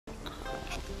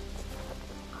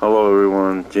Hello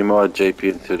everyone,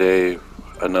 GmoyaJP, and today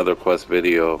another quest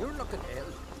video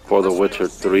for The Witcher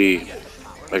 3.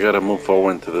 I gotta move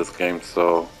forward into this game,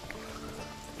 so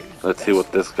let's see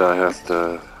what this guy has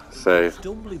to say.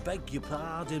 Humbly beg your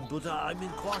pardon, but I'm in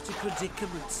quite a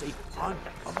predicament, see. I'm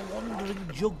a wandering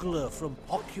juggler from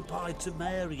occupied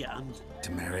Temeria and...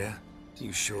 Temeria?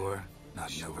 You sure? Not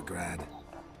Novigrad?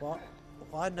 What?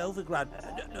 Why Novigrad?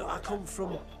 No, I come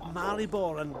from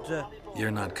Maribor and...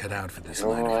 You're not cut out for this Oh,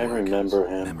 line of I work. remember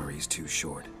him. Memory's too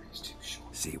short.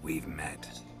 See, we've met.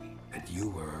 But you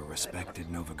were a respected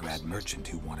Novigrad merchant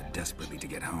who wanted desperately to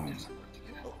get home.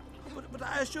 But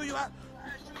I assure you,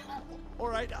 all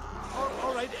right,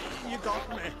 you got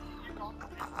me.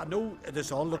 I know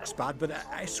this all looks bad, but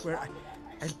I swear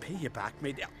I'll pay you back,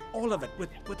 mate. All of it,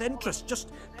 with interest. Just,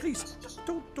 please,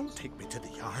 don't take me to the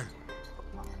Jarl.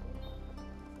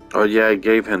 Oh yeah, I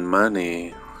gave him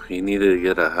money. He needed to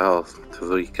get a house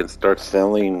so he can start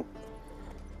selling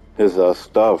his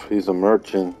stuff. He's a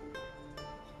merchant.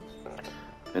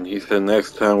 And he said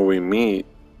next time we meet,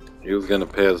 he was gonna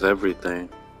pay us everything.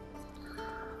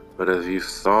 But as you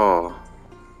saw,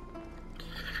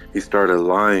 he started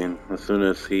lying as soon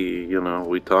as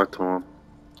we talked to him.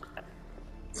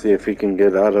 See if he can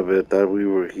get out of it.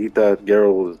 He thought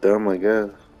Geralt was dumb, I guess.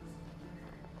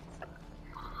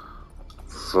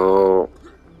 So,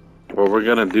 what we're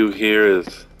gonna do here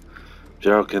is,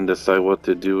 Geralt can decide what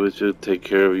to do with you, take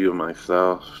care of you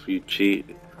myself. If you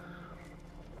cheat,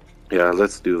 yeah,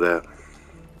 let's do that.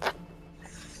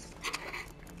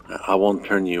 I won't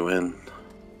turn you in.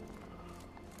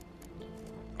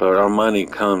 But our money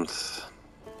comes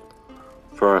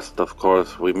first, of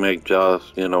course. We make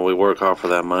jobs, we work hard for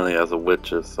that money as a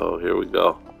witcher, so here we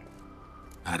go.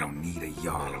 I don't need a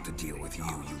Jarl to deal with you,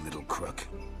 you little crook.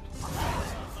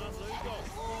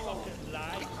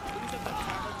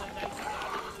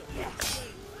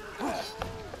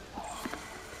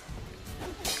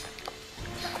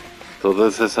 So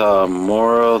this is a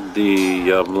Moral de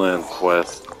Yublin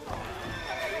quest.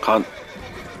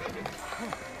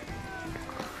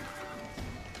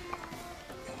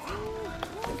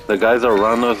 The guys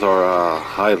around us are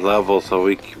high level, so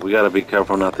we gotta be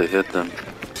careful not to hit them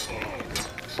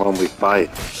when we fight.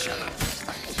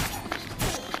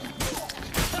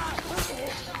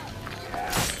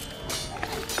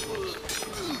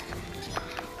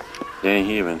 Dang,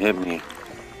 he even hit me.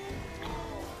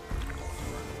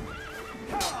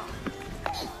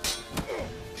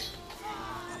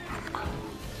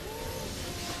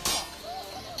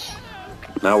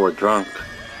 Now we're drunk.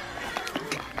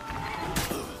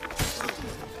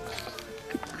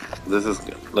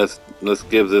 Let's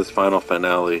give this final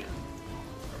finale.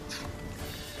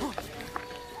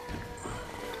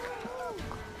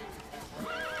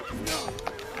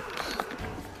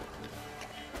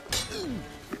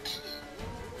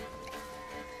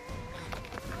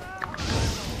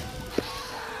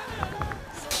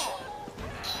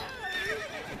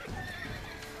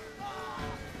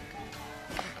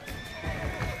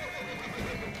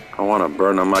 I want to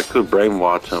burn him. I could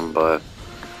brainwash him, but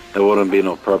it wouldn't be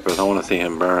no purpose. I want to see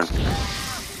him burn.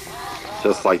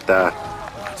 Just like that.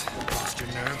 Lost your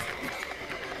nerve?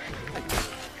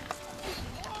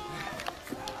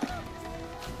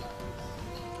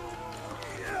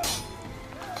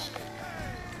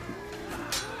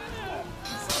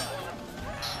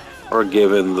 We're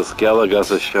giving the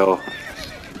Skelligus a show.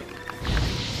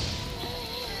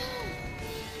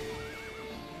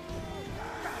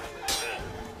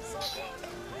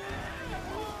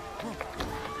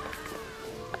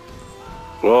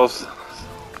 Well,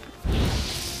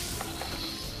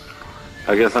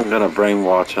 I guess I'm gonna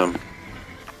brainwash him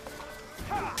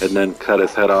and then cut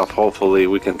his head off. Hopefully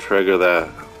we can trigger that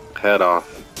head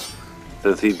off,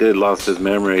 since he did lost his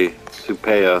memory to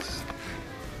pay us.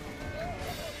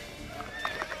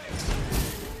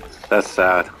 That's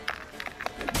sad.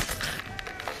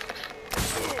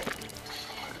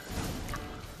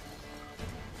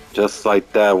 Just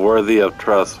like that, worthy of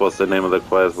trust. What's the name of the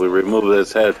quest? We removed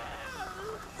his head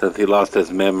since he lost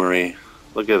his memory.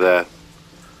 Look at that.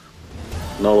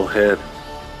 No head.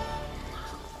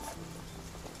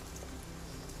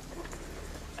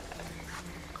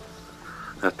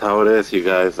 That's how it is, you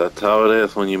guys. That's how it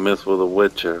is when you mess with a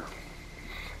witcher.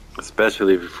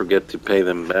 Especially if you forget to pay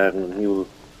them back when he will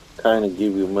kind of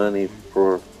give you money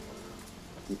for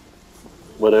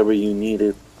whatever you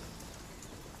needed.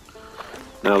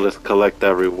 Now let's collect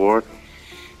that reward.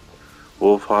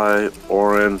 Wolf eye,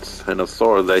 orange, and a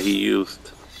sword that he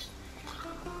used.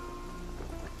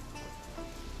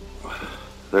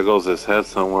 There goes his head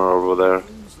somewhere over there.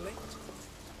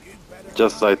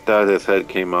 Just like that, his head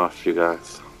came off, you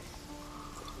guys.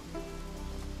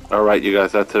 Alright, you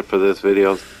guys, that's it for this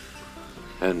video.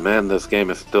 And man, this game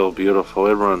is still beautiful.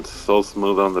 It runs so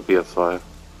smooth on the PS5.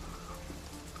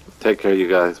 Take care, you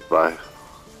guys. Bye.